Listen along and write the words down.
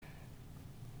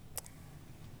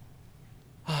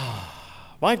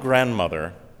My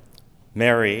grandmother,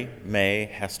 Mary May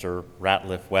Hester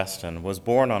Ratliff Weston, was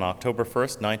born on October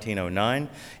 1st, 1909,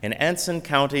 in Anson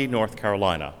County, North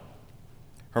Carolina.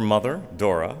 Her mother,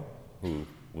 Dora, who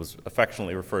was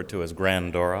affectionately referred to as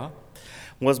Grand Dora,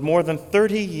 was more than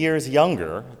 30 years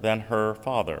younger than her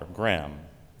father, Graham,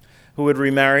 who had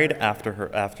remarried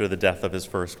after the death of his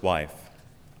first wife.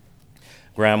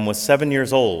 Graham was 7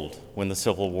 years old when the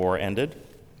Civil War ended.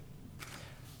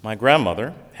 My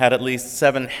grandmother had at least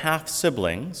 7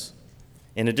 half-siblings,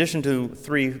 in addition to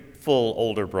 3 full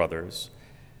older brothers.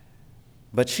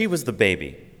 But she was the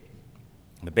baby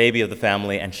of the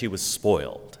family, and she was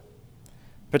spoiled,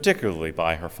 particularly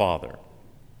by her father.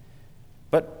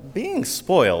 But being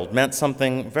spoiled meant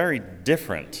something very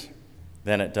different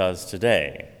than it does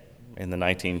today in the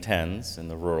 1910s in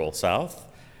the rural South,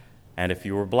 and if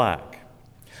you were black.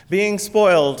 Being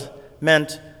spoiled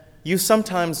meant you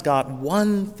sometimes got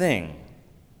one thing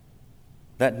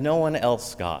that no one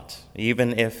else got,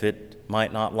 even if it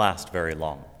might not last very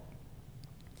long.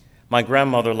 My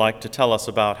grandmother liked to tell us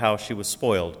about how she was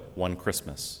spoiled one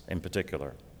Christmas in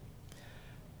particular.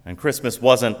 And Christmas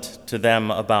wasn't to them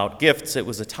about gifts, it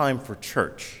was a time for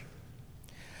church.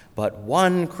 But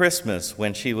one Christmas,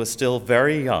 when she was still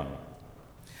very young,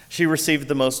 she received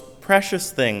the most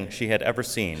precious thing she had ever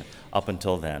seen up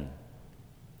until then: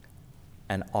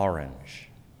 an orange.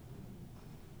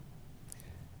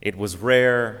 It was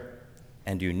rare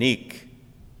and unique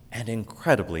and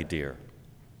incredibly dear.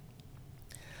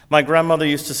 My grandmother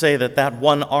used to say that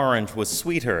one orange was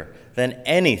sweeter than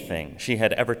anything she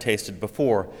had ever tasted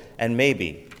before and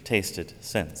maybe tasted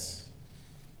since.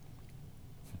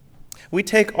 We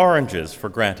take oranges for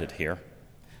granted here,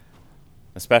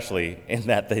 especially in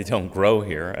that they don't grow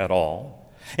here at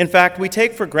all. In fact, we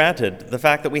take for granted the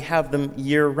fact that we have them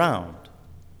year-round.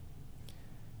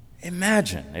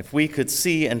 Imagine if we could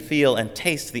see and feel and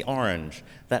taste the orange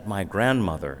that my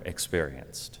grandmother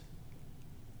experienced.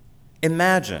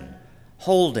 Imagine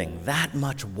holding that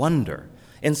much wonder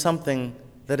in something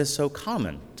that is so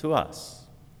common to us.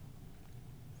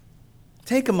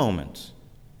 Take a moment.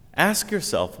 Ask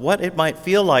yourself what it might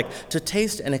feel like to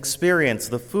taste and experience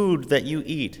the food that you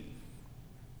eat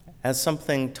as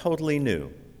something totally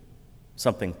new,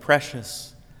 something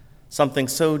precious, something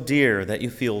so dear that you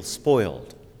feel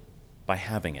spoiled by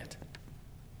having it.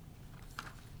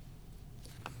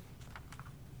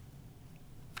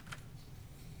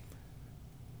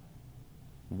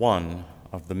 One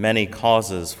of the many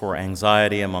causes for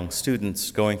anxiety among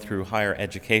students going through higher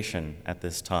education at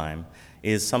this time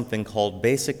is something called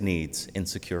basic needs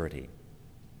insecurity.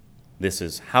 This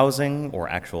is housing or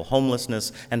actual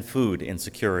homelessness and food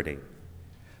insecurity.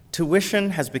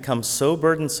 Tuition has become so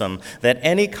burdensome that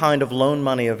any kind of loan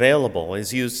money available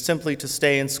is used simply to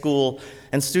stay in school,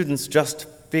 and students just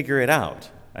figure it out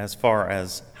as far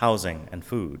as housing and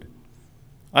food.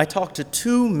 I talk to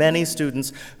too many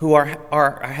students who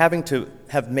are having to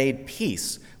have made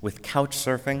peace with couch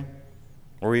surfing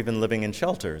or even living in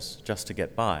shelters just to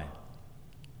get by.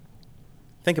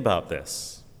 Think about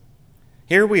this.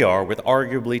 Here we are with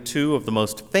arguably 2 of the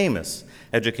most famous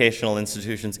educational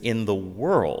institutions in the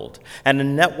world, and a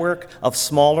network of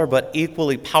smaller but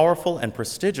equally powerful and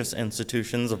prestigious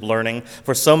institutions of learning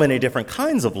for so many different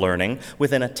kinds of learning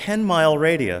within a 10-mile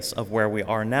radius of where we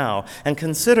are now. And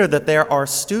consider that there are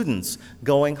students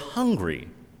going hungry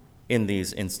in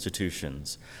these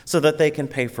institutions so that they can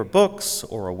pay for books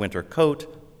or a winter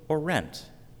coat or rent.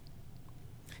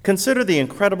 Consider the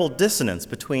incredible dissonance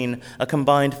between a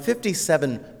combined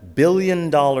 $57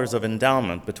 billion of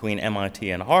endowment between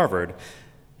MIT and Harvard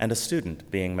and a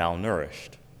student being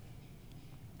malnourished.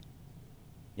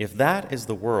 If that is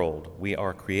the world we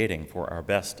are creating for our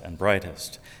best and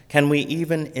brightest, can we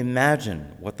even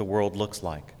imagine what the world looks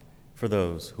like for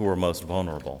those who are most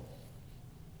vulnerable?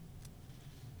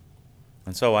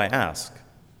 And so I ask,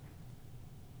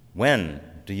 when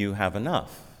do you have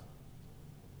enough?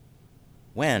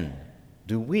 When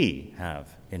do we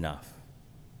have enough?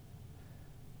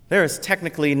 There is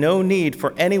technically no need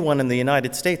for anyone in the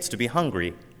United States to be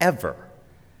hungry, ever.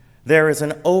 There is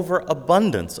an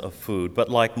overabundance of food, but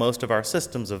like most of our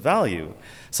systems of value,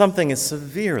 something is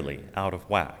severely out of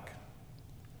whack.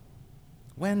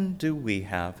 When do we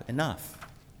have enough?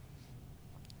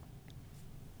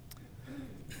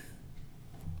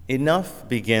 Enough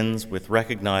begins with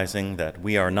recognizing that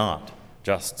we are not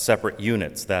just separate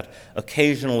units that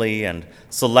occasionally and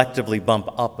selectively bump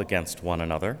up against one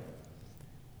another.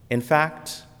 In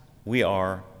fact, we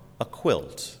are a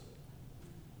quilt.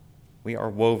 We are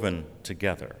woven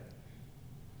together.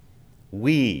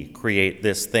 We create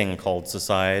this thing called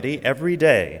society every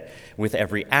day with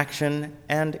every action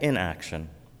and inaction.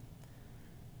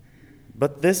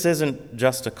 But this isn't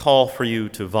just a call for you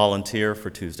to volunteer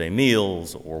for Tuesday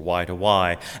meals or Y to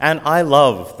Y. And I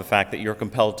love the fact that you're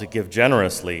compelled to give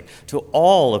generously to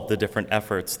all of the different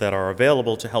efforts that are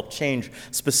available to help change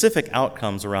specific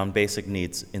outcomes around basic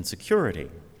needs in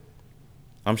security.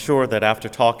 I'm sure that after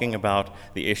talking about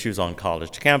the issues on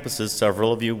college campuses,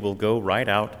 several of you will go right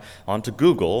out onto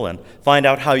Google and find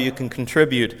out how you can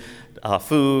contribute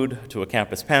food to a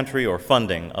campus pantry or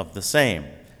funding of the same.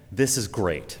 This is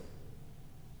great.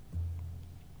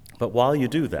 But while you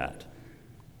do that,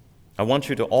 I want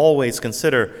you to always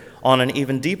consider on an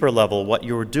even deeper level what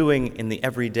you're doing in the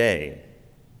everyday.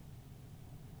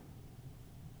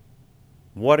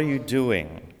 What are you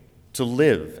doing to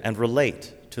live and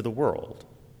relate to the world?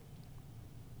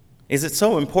 Is it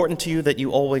so important to you that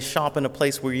you always shop in a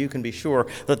place where you can be sure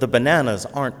that the bananas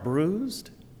aren't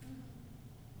bruised?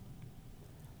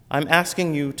 I'm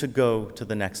asking you to go to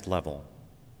the next level.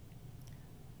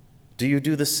 Do you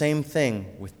do the same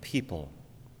thing with people?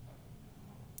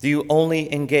 Do you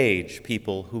only engage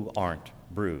people who aren't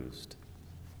bruised?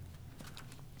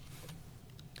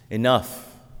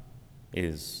 Enough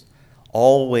is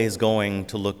always going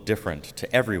to look different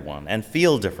to everyone and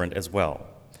feel different as well.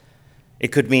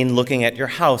 It could mean looking at your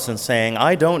house and saying,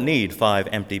 I don't need 5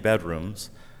 empty bedrooms,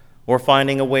 or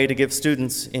finding a way to give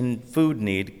students in food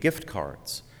need gift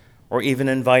cards, or even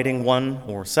inviting one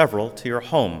or several to your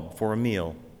home for a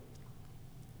meal.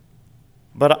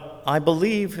 But I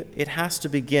believe it has to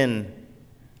begin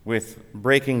with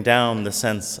breaking down the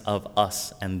sense of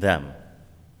us and them,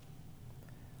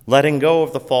 letting go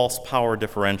of the false power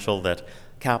differential that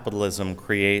capitalism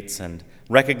creates and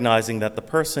recognizing that the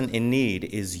person in need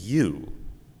is you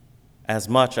as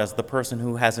much as the person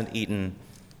who hasn't eaten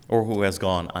or who has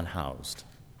gone unhoused.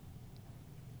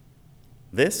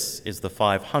 This is the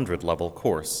 500-level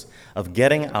course of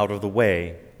getting out of the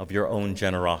way of your own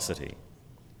generosity.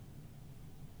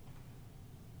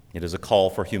 It is a call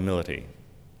for humility.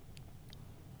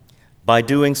 By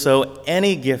doing so,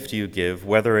 any gift you give,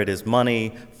 whether it is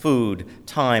money, food,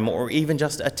 time, or even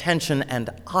just attention and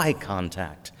eye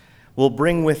contact, will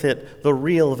bring with it the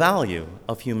real value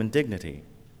of human dignity.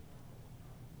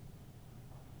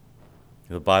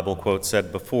 The Bible quote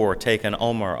said before, take an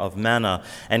omer of manna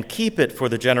and keep it for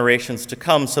the generations to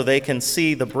come so they can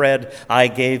see the bread I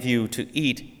gave you to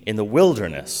eat in the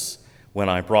wilderness when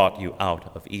I brought you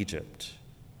out of Egypt.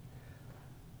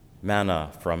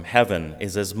 Manna from heaven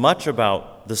is as much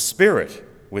about the spirit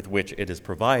with which it is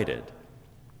provided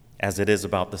as it is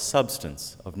about the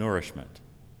substance of nourishment.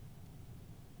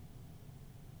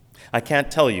 I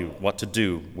can't tell you what to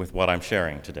do with what I'm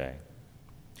sharing today,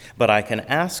 but I can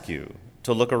ask you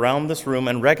to look around this room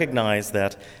and recognize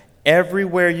that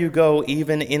everywhere you go,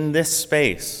 even in this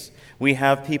space, we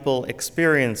have people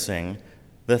experiencing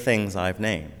the things I've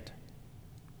named.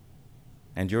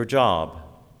 And your job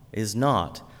is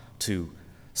not to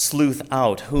sleuth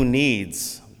out who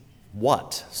needs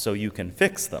what so you can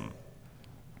fix them.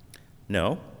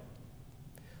 No.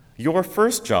 Your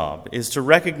first job is to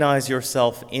recognize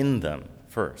yourself in them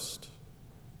first.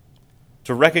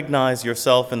 To recognize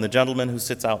yourself in the gentleman who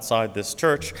sits outside this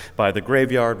church by the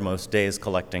graveyard most days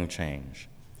collecting change.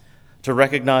 To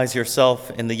recognize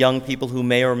yourself in the young people who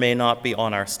may or may not be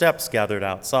on our steps gathered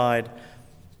outside.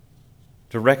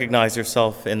 To recognize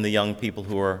yourself in the young people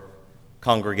who are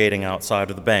congregating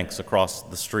outside of the banks across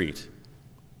the street.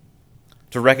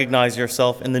 To recognize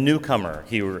yourself in the newcomer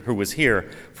who was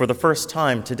here for the first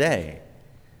time today.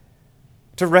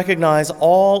 To recognize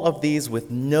all of these with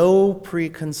no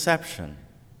preconception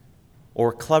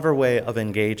or clever way of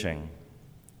engaging.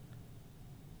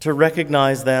 To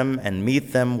recognize them and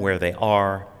meet them where they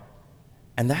are,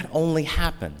 and that only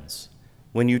happens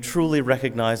when you truly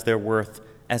recognize their worth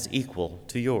as equal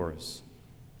to yours.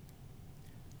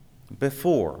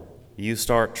 Before you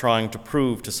start trying to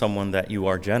prove to someone that you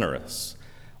are generous,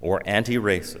 or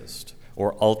anti-racist,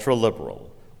 or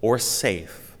ultra-liberal, or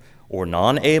safe, or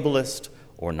non-ableist,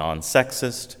 or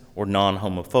non-sexist, or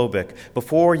non-homophobic,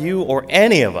 before you or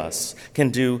any of us can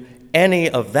do any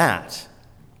of that,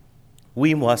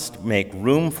 we must make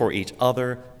room for each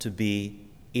other to be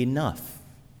enough.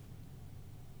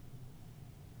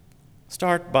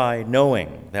 Start by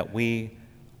knowing that we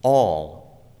all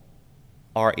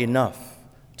are enough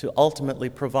to ultimately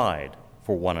provide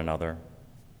for one another.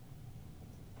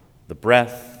 The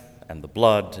breath and the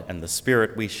blood and the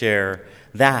spirit we share,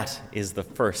 that is the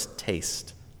first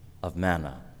taste of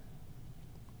manna.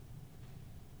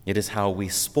 It is how we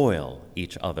spoil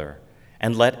each other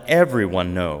and let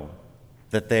everyone know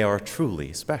that they are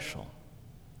truly special.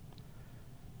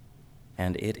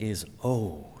 And it is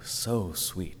oh so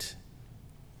sweet,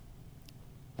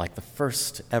 like the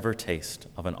first ever taste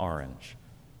of an orange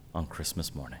on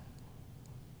Christmas morning.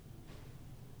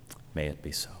 May it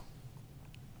be so.